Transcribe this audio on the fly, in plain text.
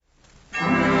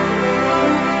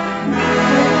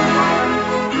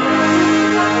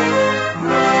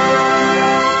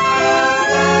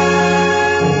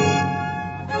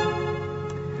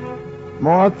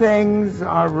More things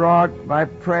are wrought by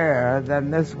prayer than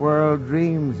this world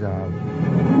dreams of.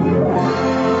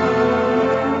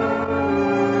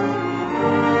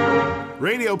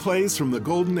 Radio plays from the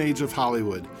golden age of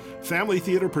Hollywood. Family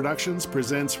Theater Productions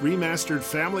presents remastered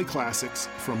family classics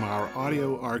from our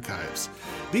audio archives.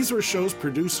 These were shows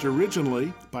produced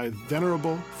originally by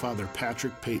Venerable Father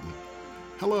Patrick Peyton.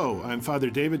 Hello, I'm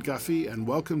Father David Guffey, and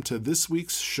welcome to this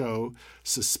week's show,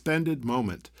 Suspended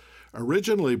Moment,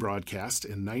 originally broadcast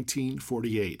in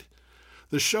 1948.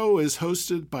 The show is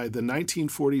hosted by the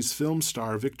 1940s film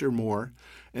star Victor Moore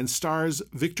and stars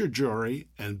Victor Jory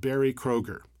and Barry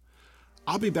Kroger.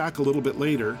 I'll be back a little bit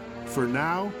later. For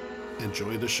now,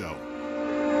 enjoy the show.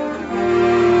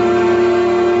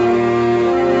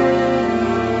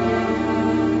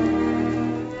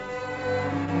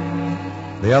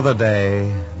 The other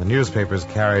day, the newspapers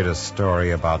carried a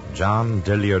story about John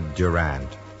Dillard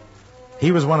Durant.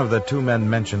 He was one of the two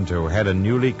men mentioned to head a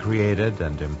newly created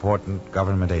and important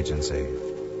government agency.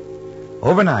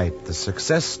 Overnight, the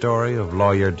success story of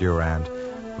lawyer Durant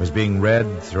was being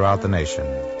read throughout the nation.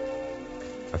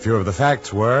 A few of the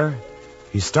facts were,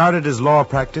 he started his law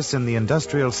practice in the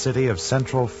industrial city of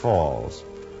Central Falls.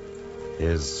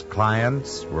 His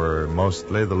clients were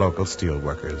mostly the local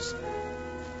steelworkers.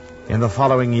 In the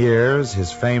following years,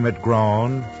 his fame had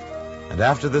grown, and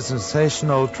after the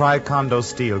sensational Tricondo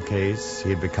steel case, he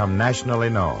had become nationally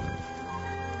known.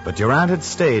 But Durant had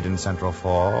stayed in Central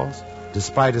Falls,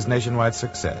 despite his nationwide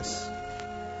success.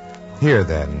 Here,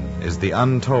 then, is the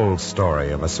untold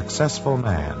story of a successful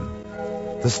man.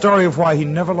 The story of why he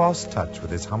never lost touch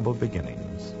with his humble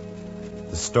beginnings.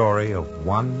 The story of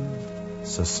one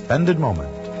suspended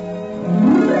moment.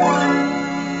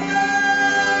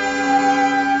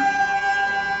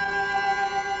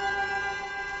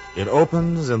 It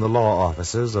opens in the law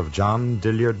offices of John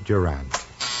Dillard Durant.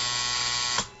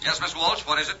 Yes, Miss Walsh,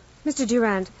 what is it? Mr.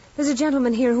 Durant, there's a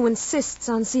gentleman here who insists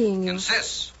on seeing you.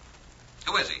 Insists?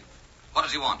 Who is he? What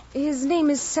does he want? His name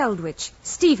is Seldwich,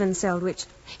 Stephen Seldwich.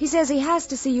 He says he has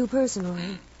to see you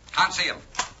personally. Can't see him.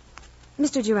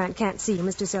 Mr. Durant can't see you,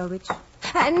 Mr. Seldwich.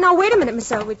 Now, wait a minute, Miss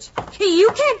Seldwich. You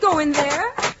can't go in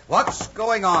there. What's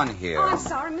going on here? Oh, I'm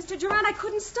sorry, Mr. Durant. I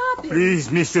couldn't stop him. Please,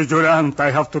 Mr. Durant, I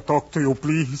have to talk to you.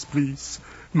 Please, please.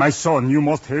 My son, you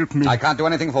must help me. I can't do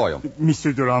anything for you.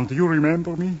 Mr. Durant, you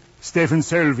remember me? Stephen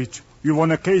Seldwich. You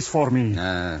won a case for me.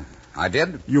 I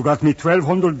did? You got me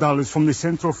 $1,200 from the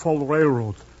Central Falls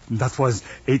Railroad. That was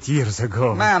 8 years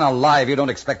ago. Man alive, you don't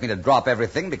expect me to drop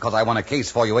everything because I won a case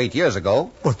for you 8 years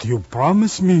ago. But you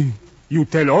promised me. You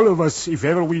tell all of us if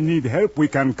ever we need help, we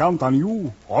can count on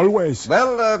you. Always.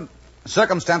 Well,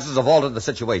 circumstances have altered the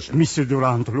situation. Mr.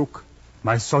 Durant, look.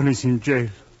 My son is in jail.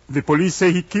 The police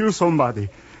say he killed somebody.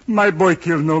 My boy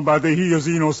killed nobody. He is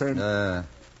innocent.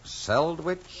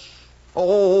 Seldwich?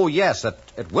 Oh, yes,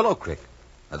 at Willow Creek.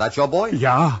 That's your boy?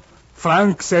 Yeah,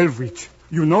 Frank Seldwich.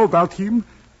 You know about him?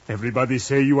 Everybody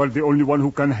say you are the only one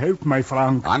who can help my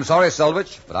Frank. I'm sorry,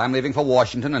 Seldwich, but I'm leaving for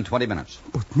Washington in 20 minutes.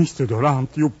 But, Mr.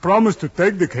 Durant, you promised to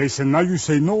take the case, and now you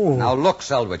say no. Now, look,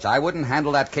 Seldwich, I wouldn't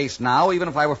handle that case now, even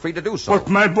if I were free to do so. But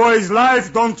my boy's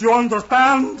life, don't you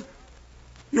understand?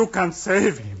 You can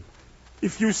save him.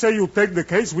 If you say you take the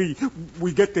case, we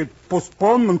get a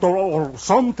postponement or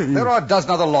something. There are a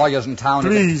dozen other lawyers in town.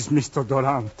 Please, Mr.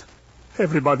 Durant.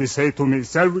 Everybody say to me,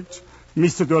 Seldwich,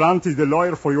 Mr. Durant is the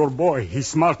lawyer for your boy. He's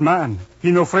smart man.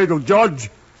 He no afraid of judge.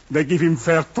 They give him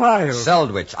fair trial.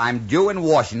 Seldwich, I'm due in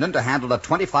Washington to handle a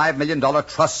 $25 million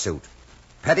trust suit.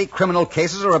 Petty criminal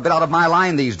cases are a bit out of my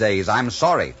line these days. I'm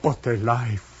sorry. But a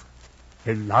life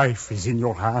is in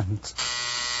your hands.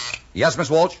 Yes, Miss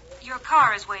Walsh? Your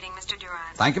car is waiting, Mr.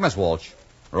 Durant. Thank you, Miss Walsh.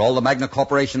 Are all the Magna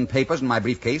Corporation papers in my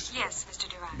briefcase? Yes, Mr.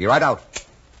 Durant. Be right out.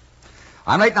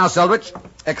 I'm late now, Seldwich.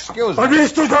 Excuse me. But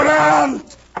Mr.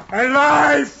 Durant! A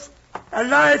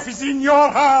life is in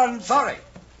your hands. Sorry.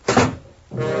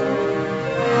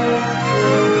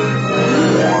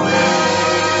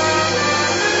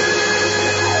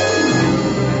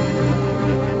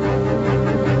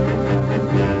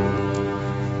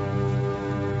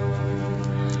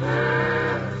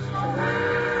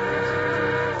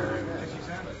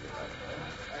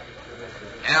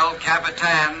 El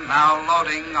Capitan now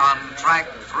loading on track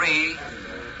 3.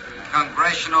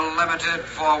 Congressional Limited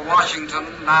for Washington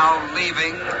now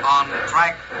leaving on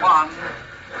track 1.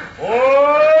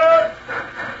 Forward!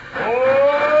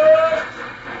 Forward!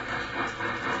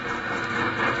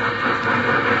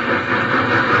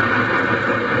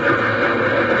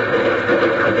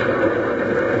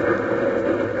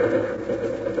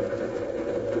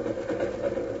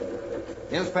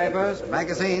 Newspapers,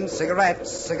 magazines,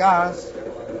 cigarettes, cigars.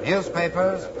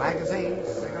 Newspapers, magazines,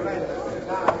 cigarettes,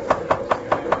 cigars.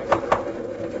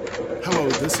 Hello,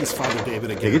 this is Father David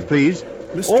again. Take it, please.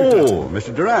 Mr. Dutton.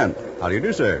 Mr. Durant. How do you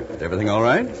do, sir? Is everything all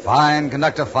right? Fine,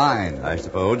 conductor, fine. I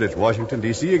suppose it's Washington,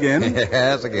 D.C. again?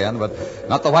 Yes, again, but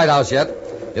not the White House yet.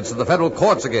 It's the federal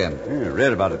courts again. Yeah,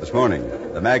 read about it this morning.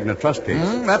 The Magna Trust case.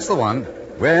 That's the one.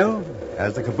 Well,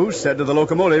 as the caboose said to the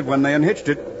locomotive when they unhitched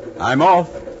it, I'm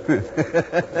off. Good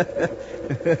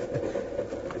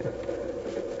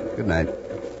night.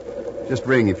 Just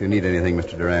ring if you need anything,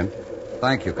 Mr. Durant.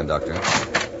 Thank you, conductor.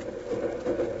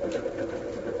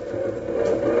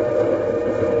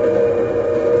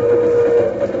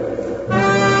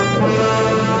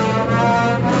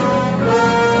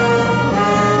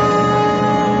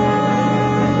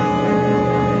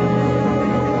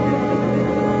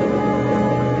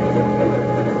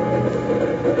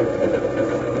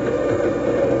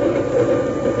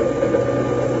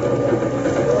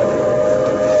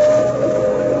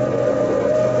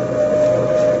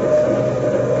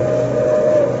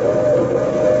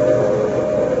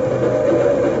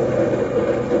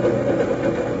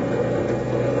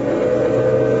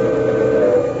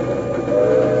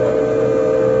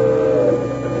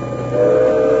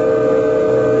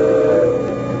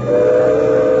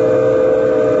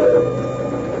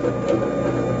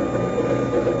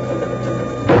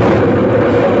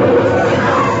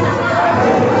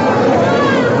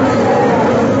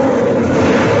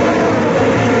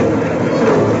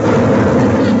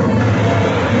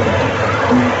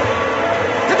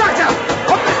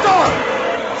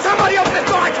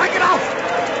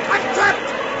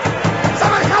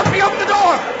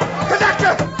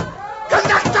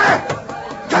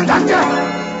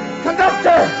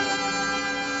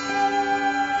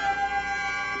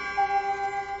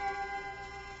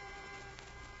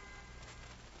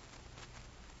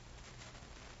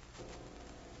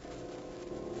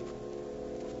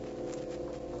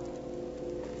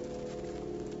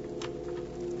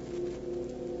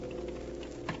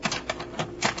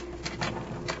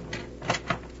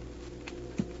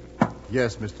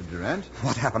 Yes, Mr. Durant.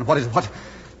 What happened? What?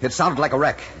 It sounded like a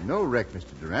wreck. No wreck,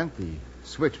 Mr. Durant. The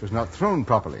switch was not thrown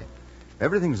properly.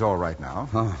 Everything's all right now.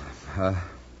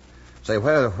 Say,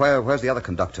 where's the other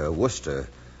conductor, Worcester?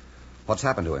 What's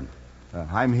happened to him?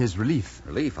 I'm his relief.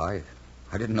 Relief? I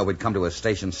didn't know we'd come to a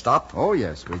station stop. Oh,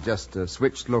 yes. We just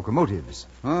switched locomotives.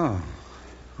 Oh.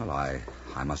 Well, I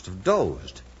must have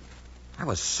dozed. I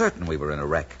was certain we were in a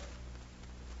wreck.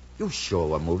 You sure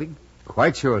we're moving?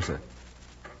 Quite sure, sir.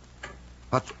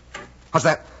 What's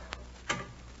that?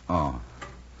 Oh.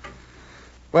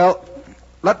 Well,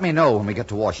 let me know when we get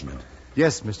to Washington.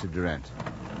 Yes, Mr. Durant.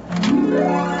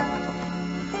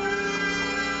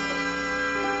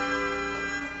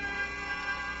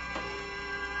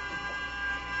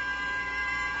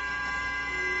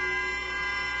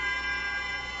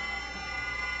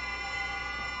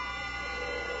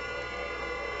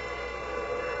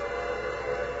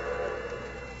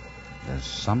 There's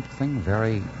something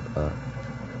very,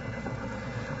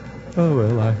 Oh,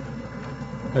 well,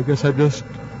 I guess I'm just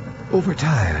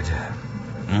overtired.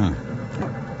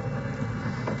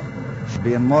 Should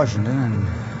be in Washington in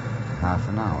half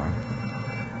an hour.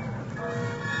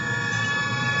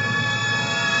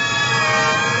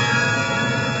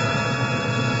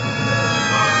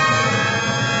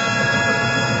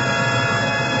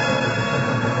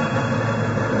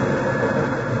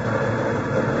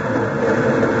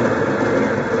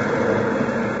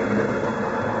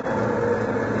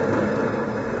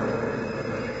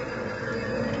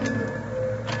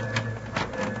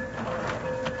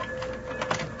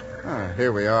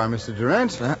 Here we are, Mr.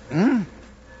 Durant.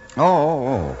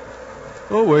 Oh,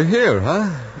 we're here,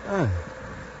 huh?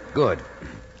 Good.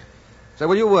 So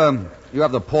will you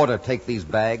have the porter take these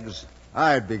bags?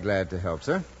 I'd be glad to help,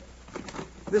 sir.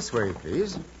 This way,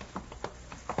 please.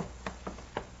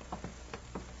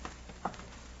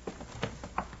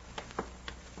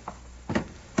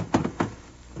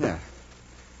 Yeah.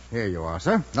 Here you are,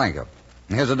 sir. Thank you.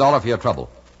 Here's $1 for your trouble.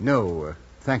 No,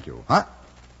 thank you. Huh?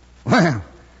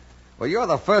 Well, you're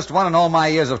the first one in all my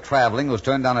years of traveling who's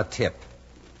turned down a tip.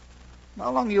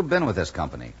 How long have you been with this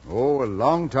company? Oh, a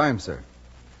long time, sir.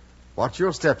 Watch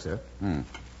your step, sir.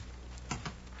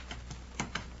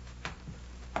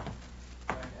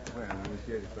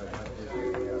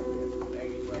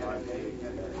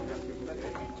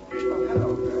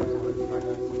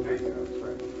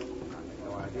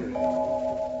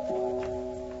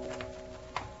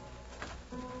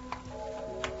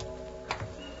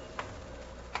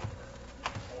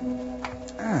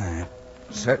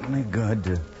 Certainly good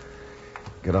to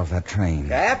get off that train.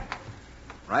 Cap?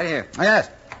 Right here. Oh, yes.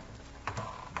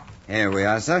 Here we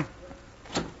are, sir.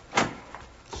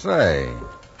 Say,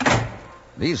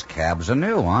 These cabs are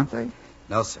new, aren't they?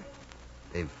 No, sir.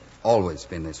 They've always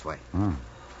been this way. Oh.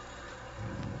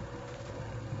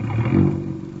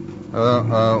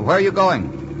 Where are you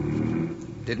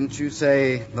going? Didn't you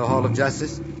say the Hall of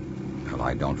Justice? Well,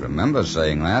 I don't remember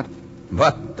saying that.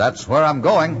 But that's where I'm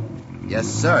going. Yes,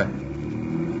 sir.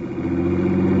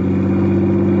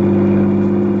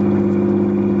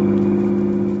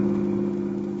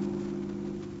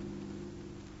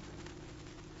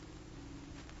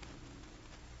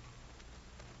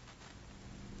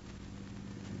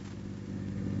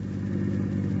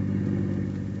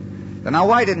 Now,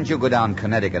 why didn't you go down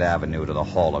Connecticut Avenue to the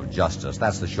Hall of Justice?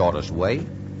 That's the shortest way.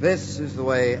 This is the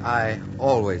way I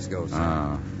always go,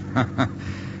 sir.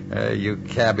 Oh. You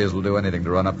cabbies will do anything to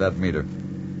run up that meter.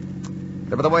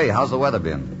 By the way, how's the weather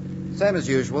been? Same as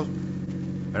usual.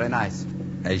 Very nice.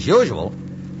 As usual?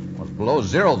 It was below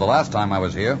zero the last time I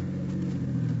was here.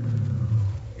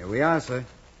 Here we are, sir.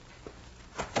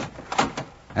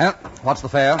 What's the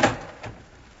fare?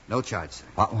 No charge, sir.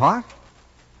 What?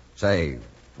 Say,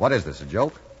 what is this, a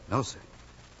joke? No, sir.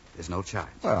 There's no charge.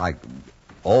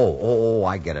 Well,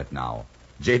 I get it now.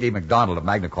 J.D. McDonald of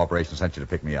Magna Corporation sent you to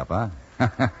pick me up, huh?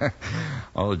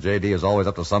 Oh, J.D. is always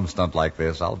up to some stunt like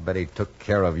this. I'll bet he took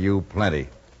care of you plenty.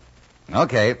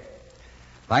 Okay.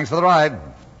 Thanks for the ride.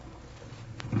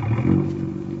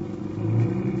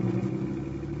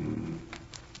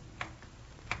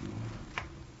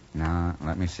 Now,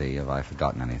 let me see. Have I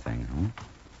forgotten anything?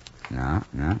 No.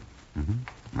 Mm-hmm.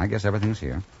 I guess everything's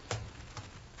here.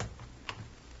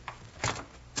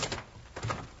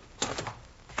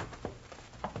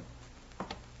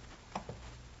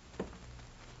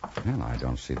 Well, I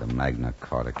don't see the Magna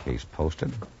Carta case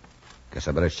posted. Guess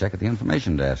I better check at the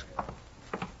information desk.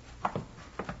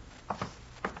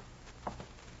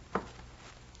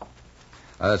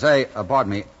 Pardon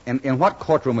me. In what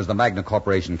courtroom is the Magna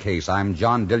Corporation case? I'm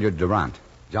John Dillard Durant.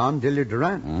 John Dillard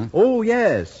Durant? Oh,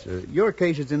 yes. Your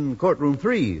case is in courtroom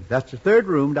 3. That's the third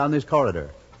room down this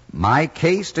corridor. My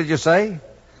case, did you say?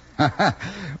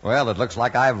 Well, it looks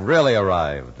like I've really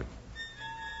arrived.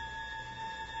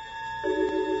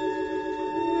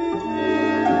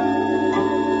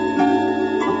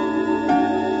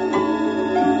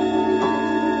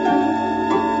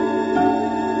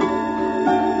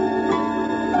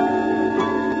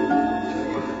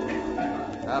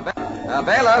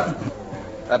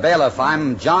 Bailiff,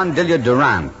 I'm John Dillard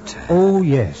Durant. Oh,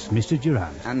 yes, Mr.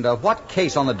 Durant. And what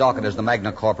case on the docket is the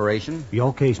Magna Corporation?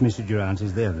 Your case, Mr. Durant,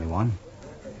 is the only one.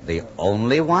 The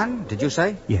only one, did you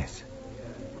say? Yes.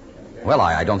 Well,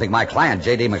 I don't think my client,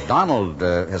 J.D. McDonald,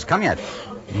 has come yet.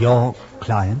 Your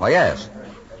client? Oh, yes.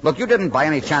 Look, you didn't by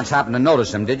any chance happen to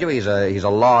notice him, did you? He's a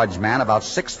large man, about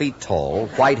 6 feet tall,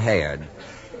 white-haired.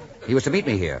 He was to meet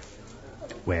me here.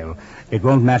 Well, it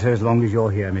won't matter as long as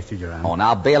you're here, Mr. Durant. Oh,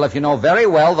 now, bailiff, you know very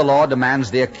well the law demands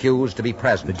the accused to be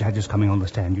present. The judge is coming on the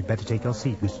stand. You'd better take your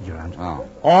seat, Mr. Durant. Oh.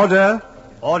 Order.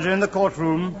 Order in the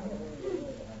courtroom.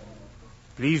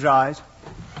 Please rise.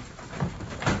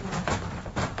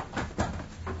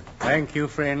 Thank you,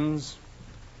 friends.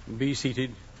 Be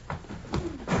seated.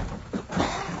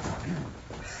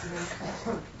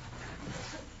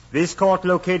 This court,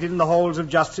 located in the halls of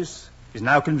justice, is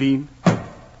now convened.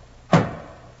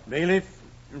 Bailiff,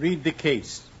 read the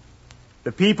case.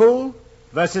 The People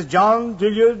versus John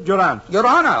Dillard Durant. Your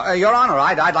Honor,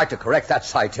 I'd like to correct that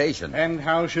citation. And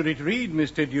how should it read,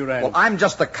 Mr. Durant? Well, I'm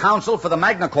just the counsel for the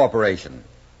Magna Corporation.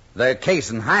 The case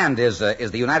in hand is the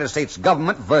United States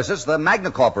government versus the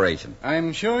Magna Corporation.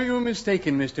 I'm sure you're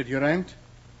mistaken, Mr. Durant.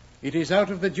 It is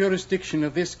out of the jurisdiction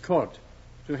of this court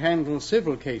to handle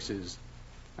civil cases,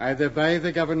 either by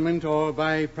the government or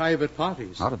by private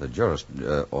parties. Out of the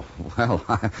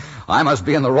I must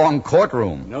be in the wrong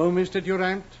courtroom. No, Mr.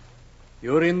 Durant.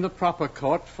 You're in the proper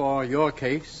court for your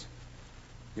case.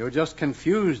 You're just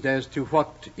confused as to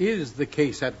what is the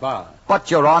case at bar. But,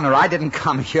 Your Honor, I didn't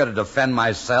come here to defend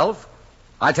myself.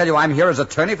 I tell you, I'm here as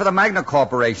attorney for the Magna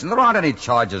Corporation. There aren't any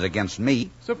charges against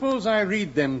me. Suppose I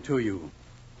read them to you.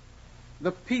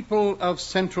 The people of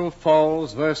Central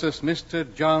Falls versus Mr.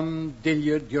 John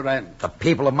Dillard Durant. The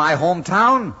people of my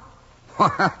hometown?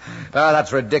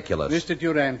 That's ridiculous. Mr.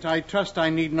 Durant, I trust I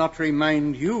need not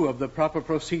remind you of the proper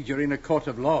procedure in a court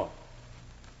of law.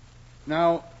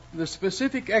 Now, the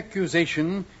specific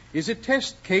accusation is a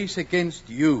test case against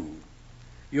you.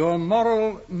 Your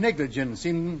moral negligence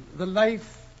in the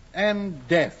life and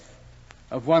death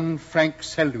of one Frank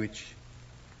Selwich,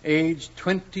 age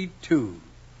 22.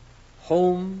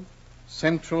 Home,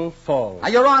 Central Falls. Now,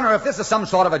 Your Honor, if this is some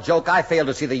sort of a joke, I fail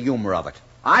to see the humor of it.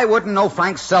 I wouldn't know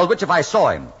Frank Selwich if I saw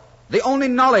him. The only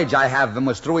knowledge I have of him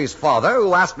was through his father,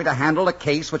 who asked me to handle a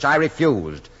case which I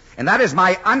refused. And that is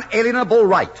my unalienable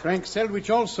right. Frank Selwich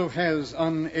also has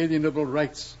unalienable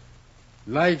rights.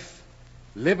 Life,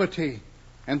 liberty,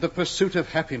 and the pursuit of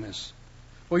happiness.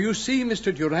 For you see,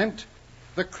 Mr. Durant,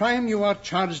 the crime you are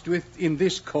charged with in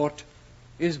this court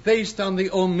is based on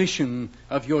the omission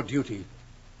of your duty.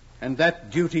 And that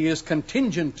duty is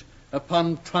contingent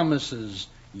upon promises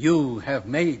you have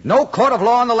made. No court of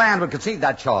law in the land would concede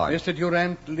that charge. Mr.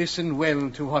 Durant, listen well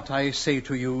to what I say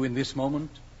to you in this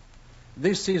moment.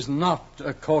 This is not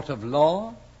a court of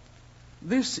law.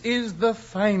 This is the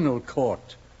final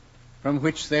court from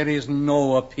which there is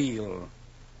no appeal.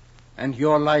 And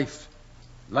your life,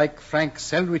 like Frank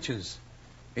Selwich's,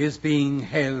 is being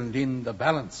held in the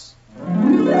balance.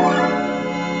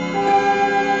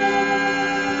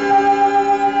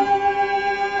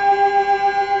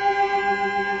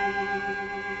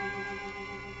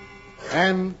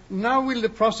 And now will the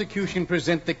prosecution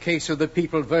present the case of the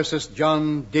people versus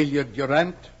John Dilliard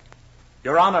Durant?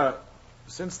 Your Honor,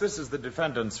 since this is the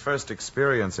defendant's first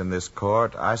experience in this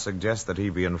court, I suggest that he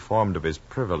be informed of his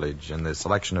privilege in the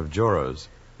selection of jurors.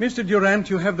 Mr. Durant,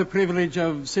 you have the privilege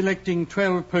of selecting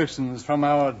 12 persons from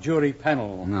our jury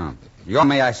panel. No.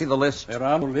 May I see the list? There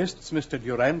are no lists, Mr.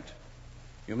 Durant.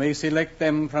 You may select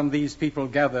them from these people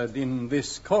gathered in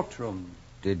this courtroom.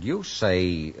 Did you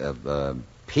say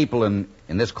people in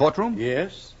this courtroom?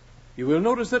 Yes. You will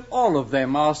notice that all of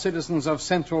them are citizens of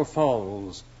Central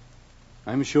Falls.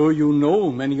 I'm sure you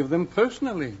know many of them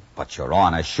personally. But, Your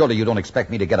Honor, surely you don't expect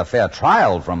me to get a fair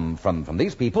trial from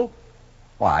these people?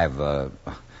 Why,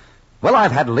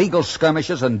 I've had legal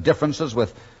skirmishes and differences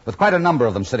with quite a number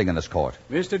of them sitting in this court.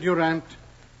 Mr. Durant,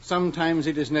 sometimes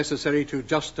it is necessary to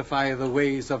justify the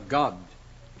ways of God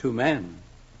to man.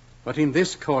 But in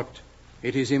this court,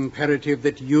 it is imperative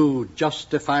that you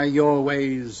justify your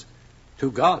ways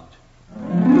to God.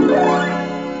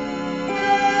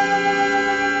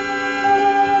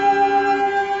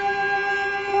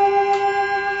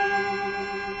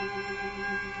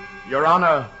 Your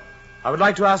Honor, I would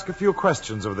like to ask a few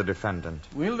questions of the defendant.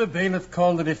 Will the bailiff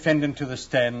call the defendant to the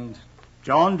stand?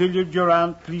 John Dilliard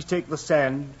Durant, please take the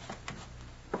stand.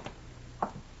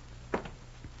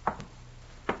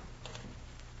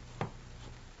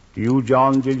 Do you,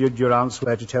 John Dilliard Durant,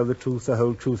 swear to tell the truth, the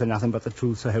whole truth, and nothing but the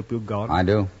truth, so help you God? I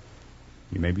do.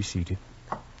 You may be seated.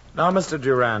 Now, Mr.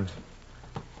 Durant,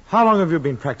 how long have you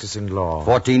been practicing law?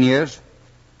 14 years.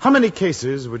 How many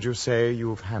cases would you say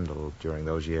you've handled during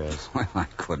those years? Well, I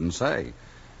couldn't say.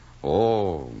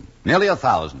 Oh, nearly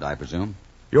 1,000, I presume.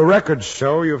 Your records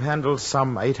show you've handled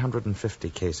some 850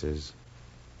 cases.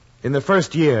 In the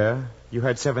first year, you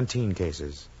had 17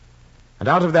 cases. And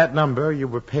out of that number, you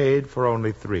were paid for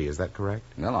only 3. Is that correct?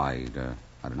 Well, I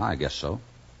don't know. I guess so.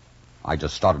 I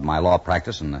just started my law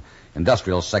practice in the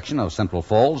industrial section of Central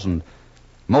Falls, and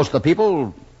most of the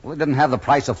people, well, didn't have the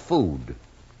price of food.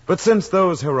 But since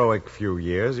those heroic few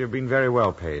years, you've been very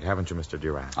well paid, haven't you, Mr.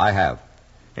 Durant? I have.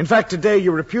 In fact, today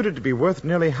you're reputed to be worth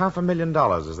nearly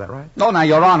 $500,000. Is that right? No, now,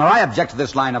 Your Honor, I object to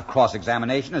this line of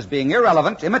cross-examination as being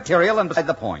irrelevant, immaterial, and beside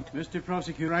the point. Mr.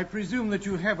 Prosecutor, I presume that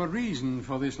you have a reason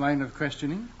for this line of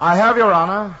questioning. I have, Your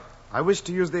Honor. I wish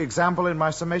to use the example in my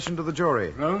summation to the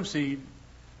jury. Proceed.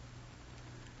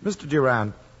 Mr.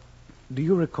 Durant, do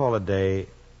you recall a day?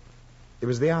 It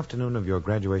was the afternoon of your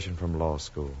graduation from law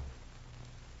school.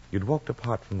 You'd walked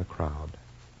apart from the crowd.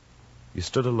 You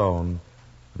stood alone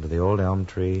under the old elm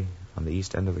tree on the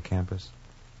east end of the campus.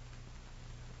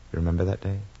 You remember that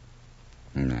day?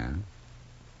 Yeah.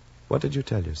 What did you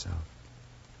tell yourself?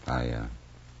 I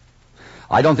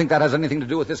don't think that has anything to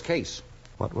do with this case.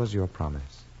 What was your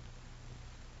promise?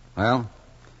 Well,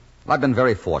 I've been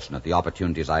very fortunate. The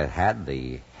opportunities I had,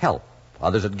 the help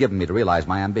others had given me to realize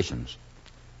my ambitions.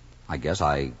 I guess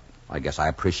I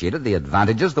appreciated the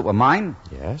advantages that were mine.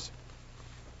 Yes?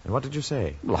 And what did you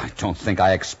say? Well, I don't think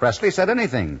I expressly said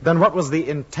anything. Then what was the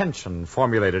intention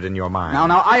formulated in your mind?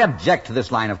 Now, I object to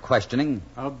this line of questioning.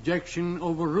 Objection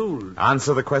overruled.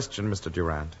 Answer the question, Mr.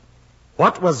 Durant.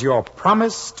 What was your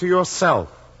promise to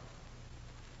yourself?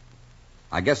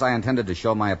 I guess I intended to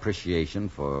show my appreciation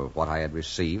for what I had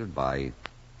received by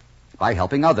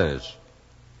helping others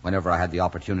whenever I had the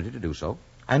opportunity to do so.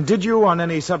 And did you, on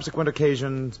any subsequent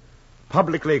occasions,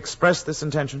 publicly express this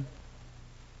intention?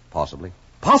 Possibly.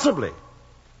 Possibly?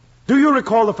 Do you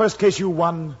recall the first case you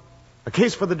won? A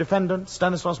case for the defendant,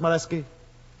 Stanislaus Maleski?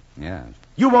 Yes.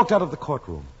 You walked out of the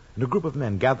courtroom, and a group of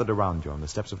men gathered around you on the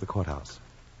steps of the courthouse.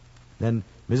 Then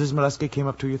Mrs. Maleski came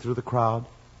up to you through the crowd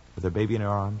with her baby in her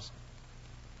arms.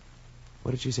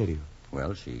 What did she say to you?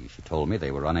 Well, she told me they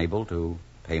were unable to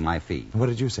pay my fee. And what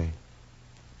did you say?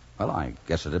 Well, I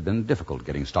guess it had been difficult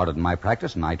getting started in my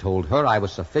practice, and I told her I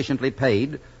was sufficiently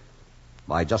paid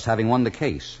by just having won the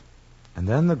case. And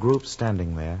then the group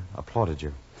standing there applauded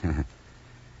you.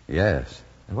 Yes.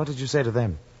 And what did you say to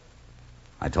them?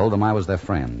 I told them I was their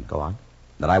friend. Go on.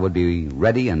 That I would be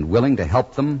ready and willing to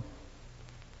help them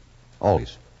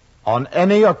always. On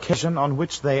any occasion on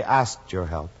which they asked your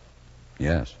help?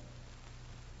 Yes.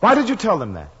 Why did you tell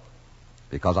them that?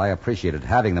 Because I appreciated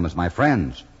having them as my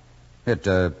friends.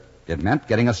 It meant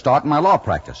getting a start in my law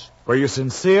practice. Were you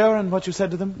sincere in what you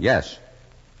said to them? Yes.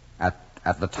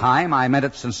 At the time, I meant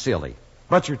it sincerely.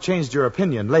 But you changed your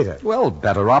opinion later. Well,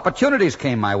 better opportunities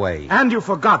came my way. And you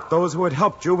forgot those who had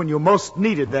helped you when you most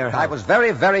needed their help. I was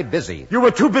very, very busy. You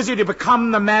were too busy to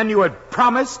become the man you had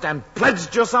promised and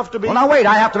pledged yourself to be. Well, now wait.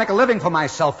 I have to make a living for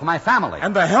myself, for my family.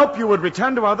 And the help you would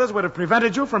return to others would have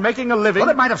prevented you from making a living. Well,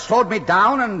 it might have slowed me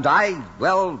down, and I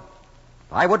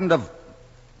wouldn't have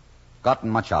gotten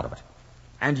much out of it.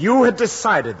 And you had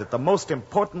decided that the most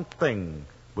important thing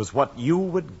was what you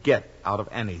would get out of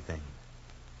anything.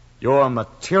 Your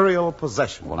material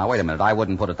possession. Well, now, wait a minute. I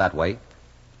wouldn't put it that way.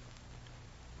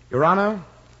 Your Honor,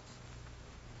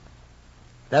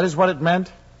 that is what it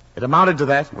meant? It amounted to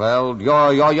that? Well,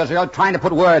 you're trying to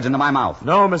put words into my mouth.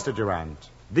 No, Mr. Durant.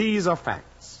 These are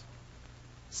facts.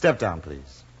 Step down,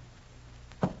 please.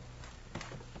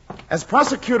 As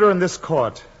prosecutor in this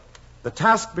court, the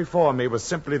task before me was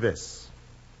simply this: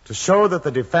 to show that the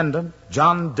defendant,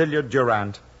 John Dilliard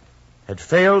Durant, had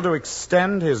failed to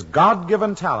extend his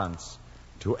God-given talents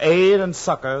to aid and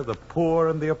succor the poor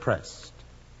and the oppressed.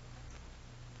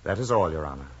 That is all, Your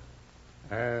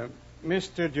Honor.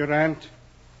 Mr. Durant,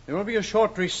 there will be a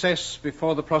short recess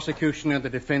before the prosecution and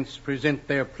the defense present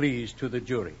their pleas to the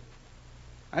jury.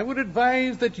 I would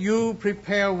advise that you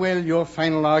prepare well your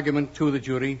final argument to the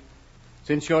jury,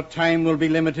 since your time will be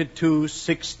limited to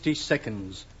 60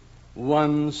 seconds.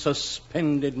 One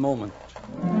suspended moment.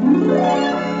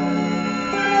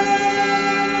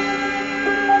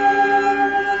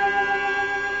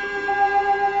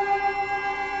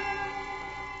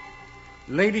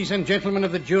 Ladies and gentlemen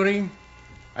of the jury,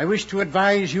 I wish to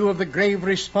advise you of the grave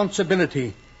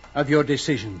responsibility of your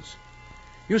decisions.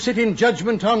 You sit in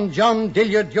judgment on John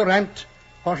Dilliard Durant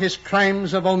for his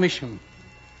crimes of omission,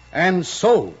 and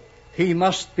so he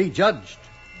must be judged.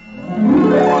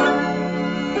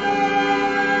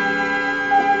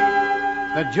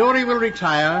 The jury will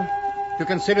retire to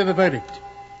consider the verdict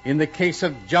in the case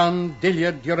of John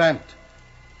Dilliard Durant.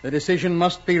 The decision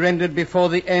must be rendered before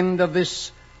the end of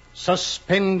this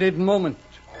suspended moment.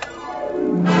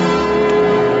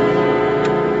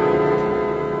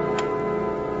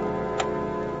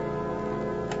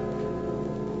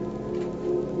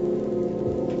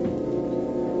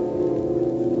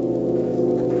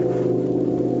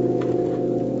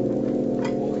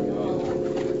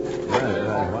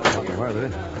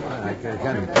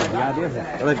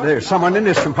 There's someone in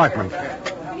this compartment.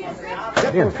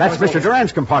 Here, that's Mr.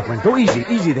 Durant's compartment. Go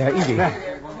easy there, easy.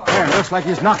 There, looks like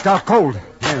he's knocked out cold.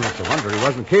 Yeah, it's a wonder he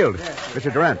wasn't killed.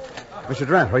 Mr. Durant,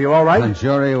 are you all right? The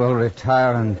jury will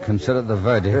retire and consider the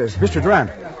verdict. Mr.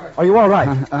 Durant, are you all right?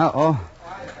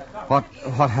 What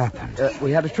happened?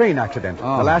 We had a train accident.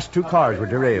 Oh. The last 2 cars were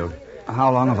derailed.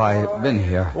 How long have I been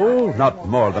here? Oh, not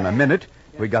more than a minute.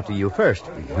 We got to you first.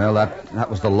 Well, that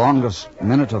was the longest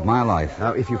minute of my life.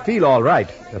 Now, if you feel all right,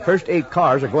 the first 8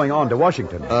 cars are going on to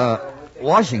Washington.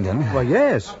 Washington? Well,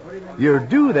 yes. You're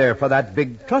due there for that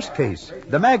big trust case,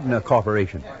 the Magna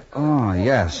Corporation. Oh,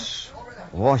 yes.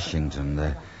 Washington,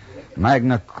 the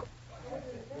Magna...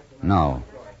 No,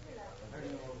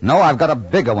 I've got a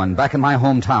bigger one back in my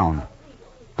hometown.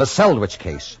 The Selwich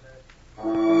case.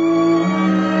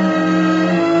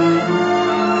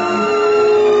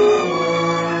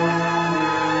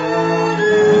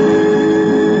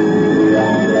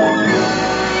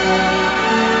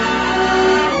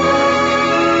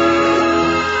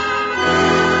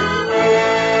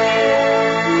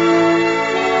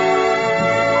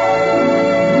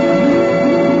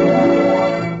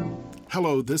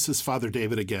 This is Father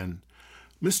David again.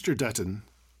 Mr. Dutton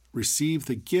received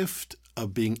the gift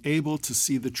of being able to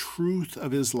see the truth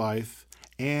of his life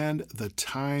and the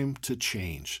time to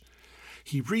change.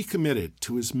 He recommitted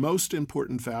to his most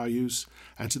important values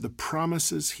and to the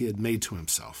promises he had made to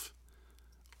himself.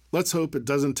 Let's hope it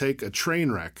doesn't take a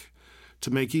train wreck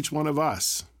to make each one of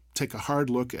us take a hard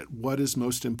look at what is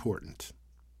most important.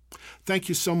 Thank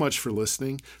you so much for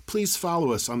listening. Please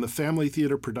follow us on the Family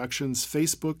Theater Productions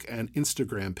Facebook and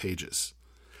Instagram pages.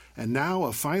 And now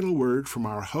a final word from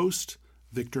our host,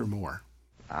 Victor Moore.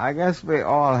 I guess we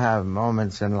all have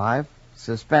moments in life,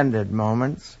 suspended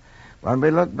moments, when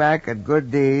we look back at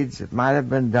good deeds that might have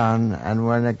been done and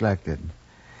were neglected.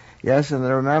 Yes, and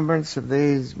the remembrance of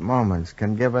these moments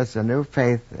can give us a new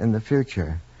faith in the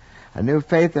future, a new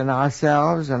faith in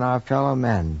ourselves and our fellow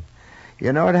men.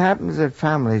 You know, it happens that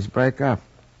families break up,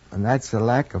 and that's the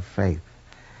lack of faith.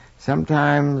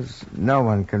 Sometimes no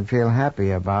one can feel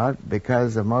happy about,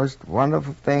 because the most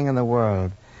wonderful thing in the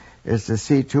world is to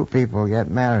see two people get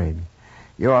married.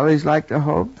 You always like to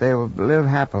hope they will live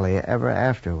happily ever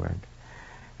afterward.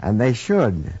 And they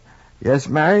should. Yes,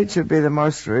 marriage should be the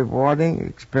most rewarding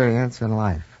experience in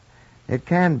life. It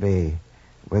can be,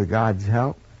 with God's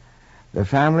help. The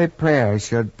family prayer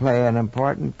should play an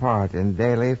important part in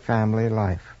daily family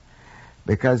life,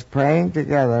 because praying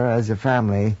together as a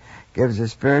family gives a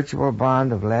spiritual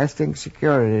bond of lasting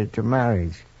security to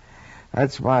marriage.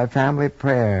 That's why family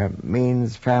prayer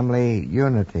means family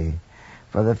unity.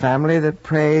 For the family that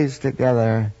prays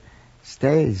together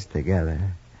stays together.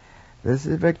 This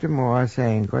is Victor Moore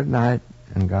saying good night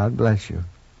and God bless you.